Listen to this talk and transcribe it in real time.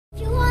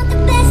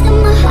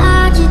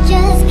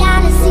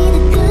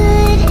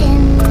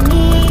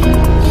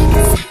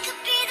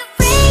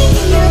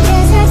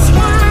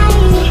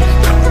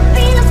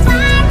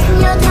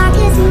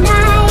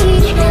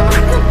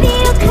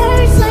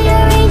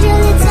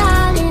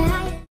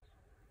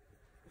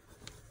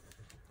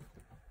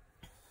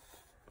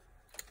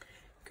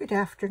Good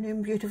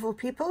afternoon, beautiful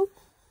people.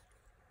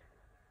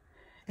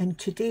 And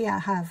today I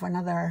have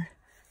another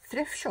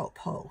thrift shop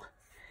haul.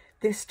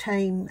 This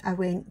time I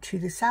went to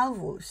the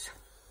Salvos.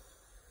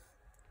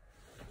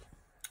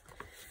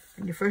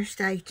 And the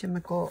first item I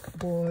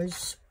got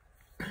was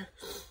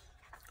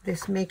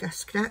this mega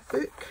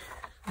scrapbook.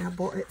 And I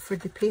bought it for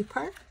the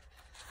paper.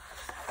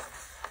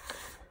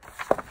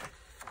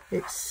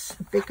 It's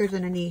bigger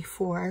than an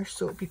A4,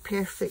 so it'll be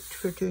perfect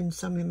for doing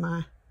some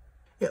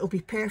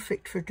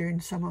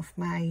of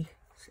my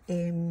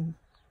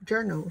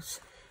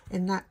journals,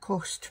 and that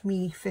cost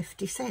me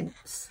 50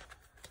 cents.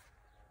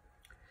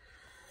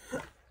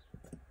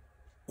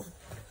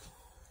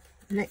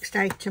 Next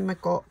item I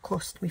got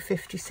cost me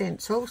 50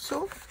 cents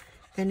also,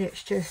 and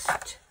it's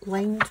just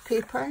lined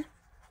paper,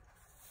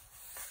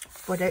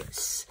 but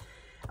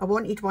I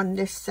wanted one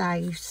this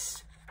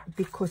size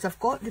because I've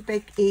got the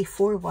big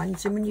A4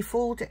 ones, and when you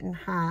fold it in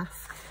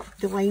half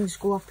the lines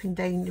go up and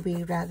down the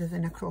way rather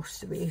than across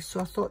the way, so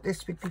I thought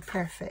this would be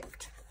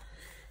perfect,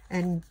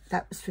 and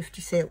that was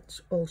 50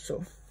 cents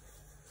also.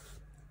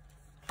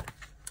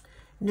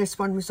 And this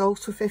one was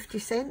also 50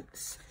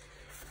 cents,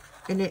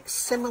 and it's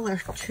similar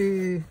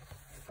to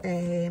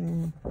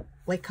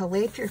like a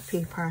ledger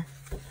paper,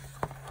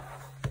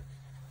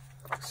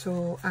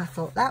 so I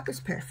thought that was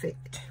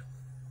perfect.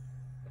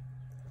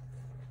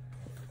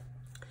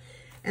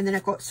 And then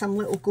I got some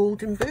little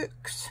golden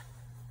books.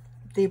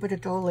 They were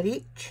 $1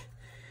 each.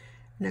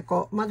 And I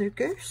got Mother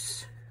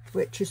Goose,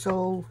 which is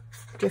all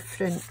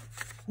different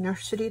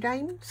nursery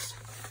rhymes.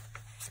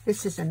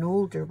 This is an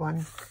older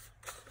one.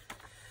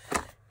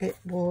 It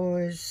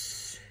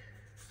was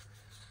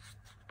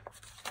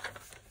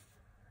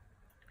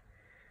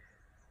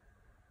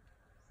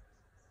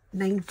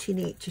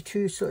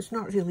 $1982, so it's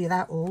not really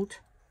that old.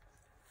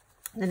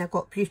 And then I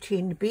got Beauty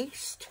and the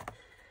Beast.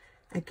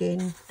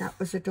 Again, that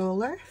was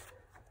 $1.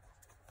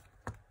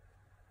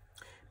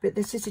 But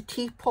this is a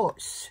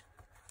teapots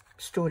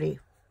story.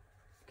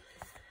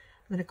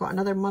 Then I got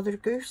another Mother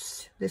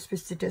Goose. This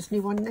was the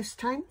Disney one this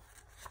time,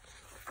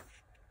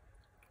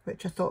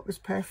 which I thought was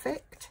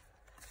perfect.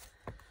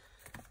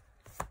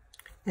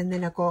 And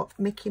then I got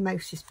Mickey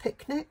Mouse's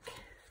Picnic.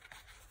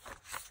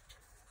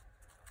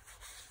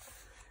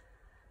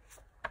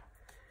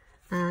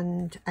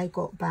 And I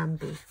got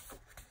Bambi.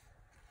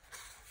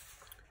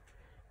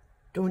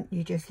 Don't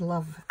you just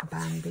love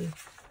Bambi?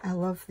 I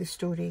love the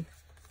story.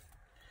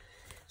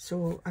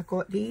 So I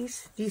got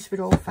these. These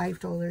were all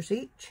 $5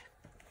 each.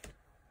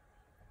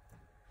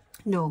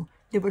 No,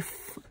 they were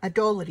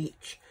 $1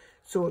 each.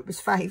 So it was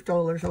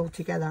 $5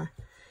 altogether.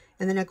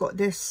 And then I got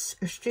this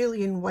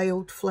Australian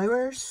Wild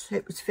Flowers.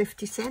 It was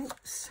 50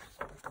 cents.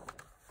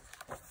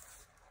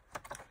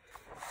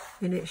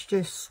 And it's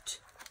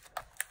just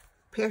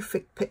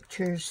perfect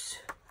pictures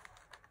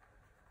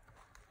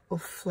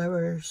of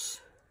flowers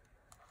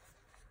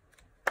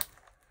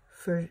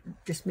for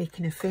just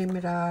making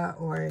ephemera,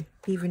 or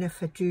even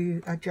if I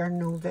do a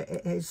journal that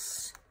it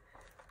is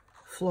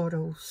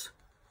florals.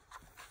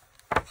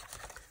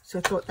 So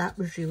I thought that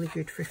was really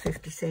good for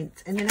 50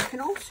 cents. And then I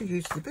can also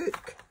use the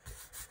book.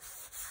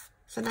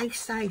 It's a nice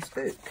size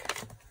book.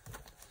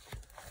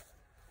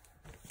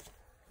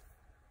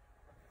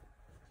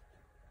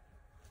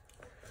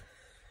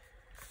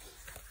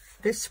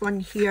 This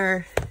one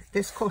here,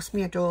 this cost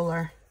me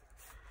 $1,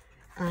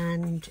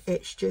 and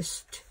it's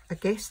just a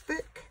guest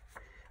book.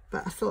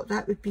 But I thought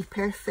that would be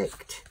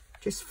perfect,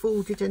 just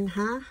folded in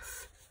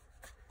half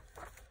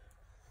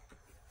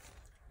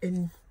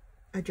in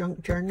a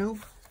junk journal.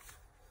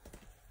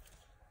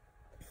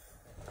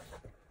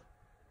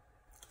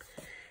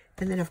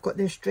 And then I've got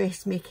this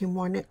dressmaking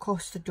one. It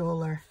cost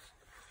 $1.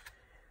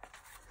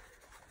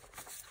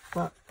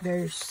 But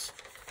there's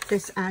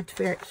this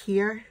advert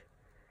here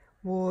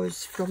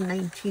was from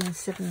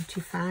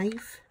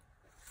 1975.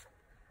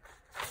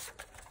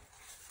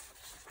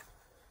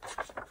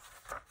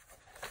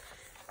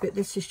 But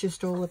this is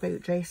just all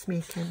about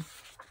dressmaking,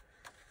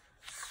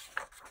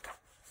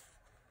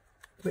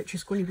 which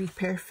is going to be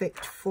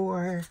perfect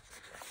for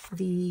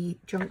the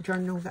junk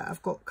journal that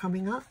I've got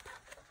coming up.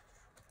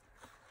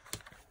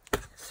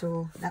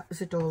 So that was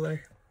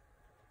 $1.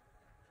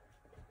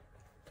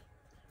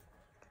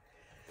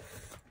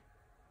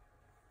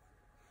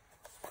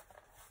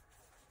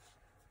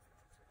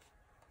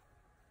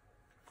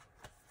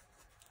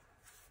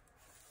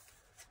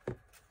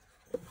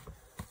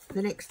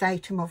 The next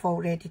item I've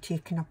already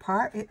taken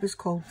apart. It was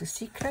called The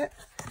Secret,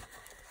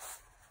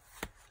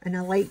 and I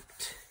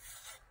liked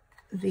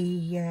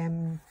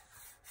the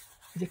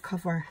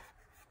cover.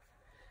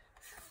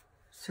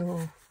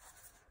 So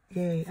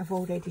yeah, I've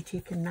already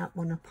taken that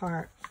one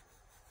apart.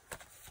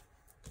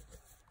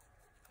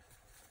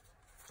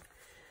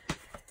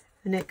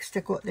 Next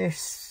I got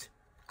this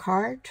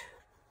card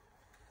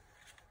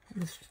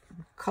with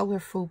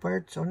colourful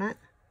birds on it,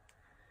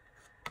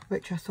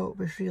 which I thought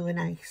was really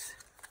nice.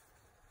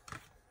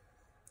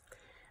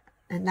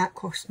 And that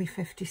cost me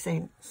 50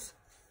 cents.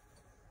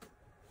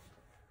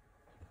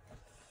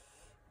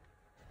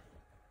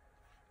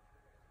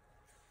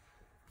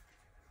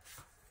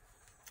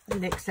 The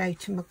next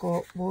item I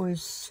got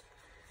was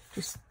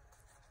just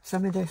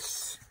some of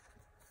this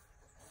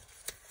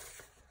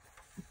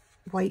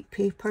white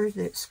paper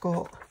that's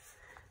got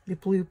the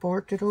blue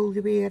border all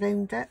the way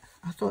around it.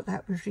 I thought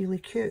that was really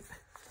cute,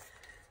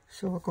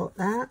 so I got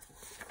that.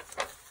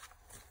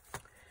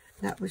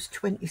 That was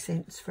 20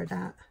 cents for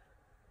that.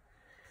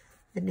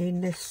 And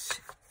then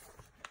this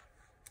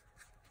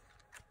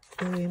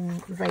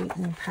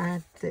writing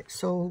pad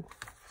that's all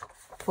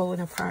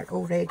falling apart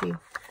already,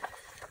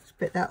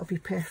 but that'll be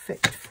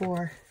perfect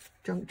for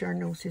junk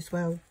journals as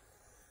well.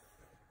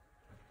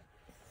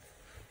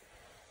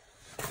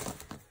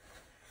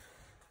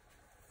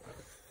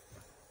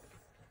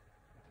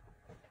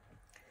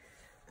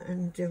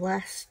 And the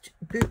last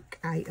book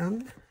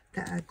item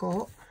that I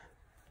got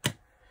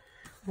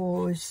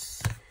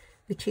was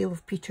The Tale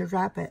of Peter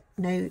Rabbit.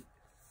 Now,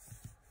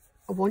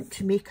 I want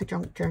to make a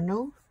junk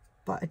journal,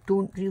 but I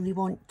don't really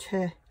want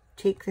to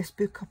take this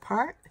book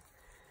apart.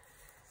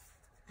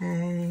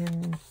 I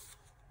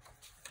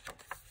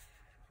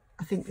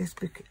think this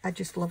book, I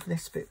just love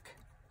this book.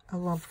 I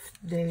love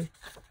the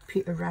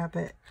Peter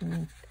Rabbit,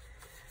 and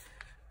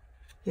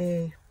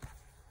yeah,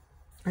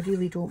 I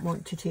really don't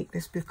want to take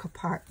this book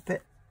apart,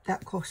 but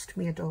that cost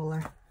me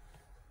 $1.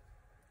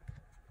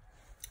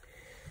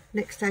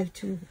 Next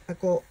item I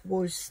got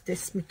was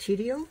this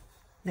material.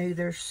 Now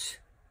there's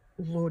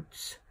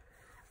loads,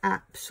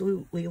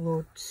 absolutely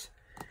loads,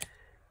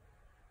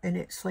 and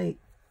it's like,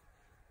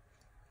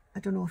 I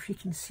don't know if you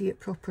can see it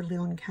properly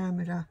on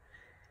camera.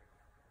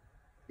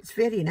 It's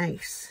very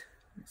nice.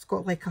 It's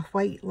got like a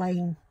white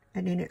line,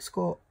 and then it's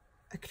got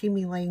a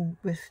creamy line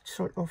with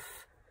sort of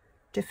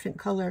different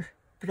colour,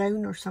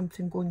 brown or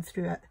something going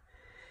through it,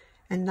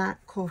 and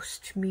that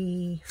cost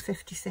me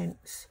 50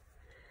 cents.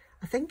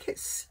 I think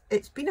it's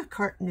been a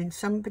curtain and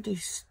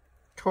somebody's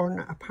torn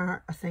it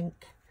apart, I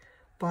think,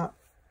 but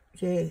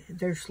yeah,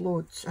 there's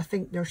loads. I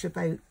think there's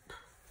about,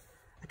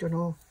 I don't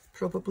know,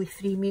 probably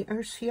 3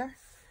 meters here.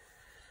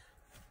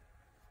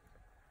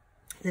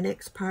 The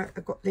next part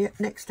I got, the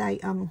next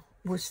item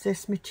was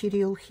this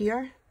material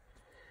here.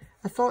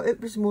 I thought it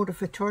was more of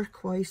a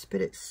turquoise,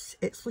 but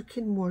it's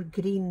looking more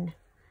green.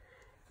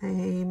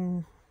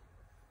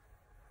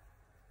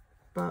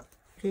 But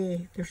yeah,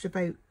 there's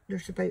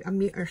about a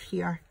metre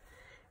here,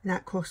 and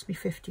that cost me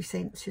 50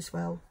 cents as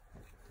well.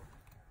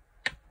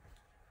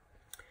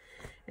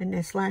 And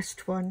this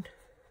last one,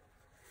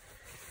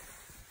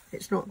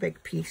 it's not a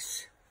big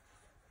piece,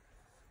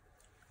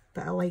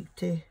 but I like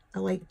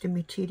the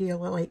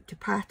material, I like the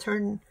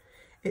pattern.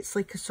 It's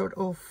like a sort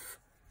of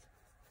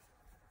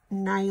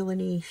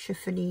nylon-y,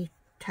 chiffon-y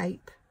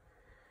type.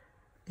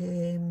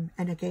 And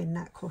again,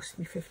 that cost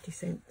me 50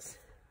 cents.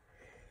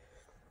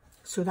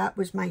 So that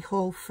was my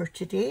haul for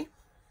today.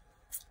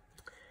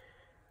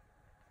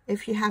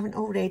 If you haven't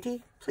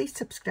already, please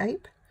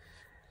subscribe.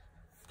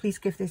 Please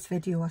give this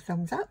video a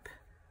thumbs up,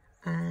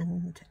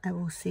 and I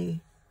will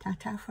say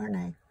ta-ta for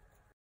now.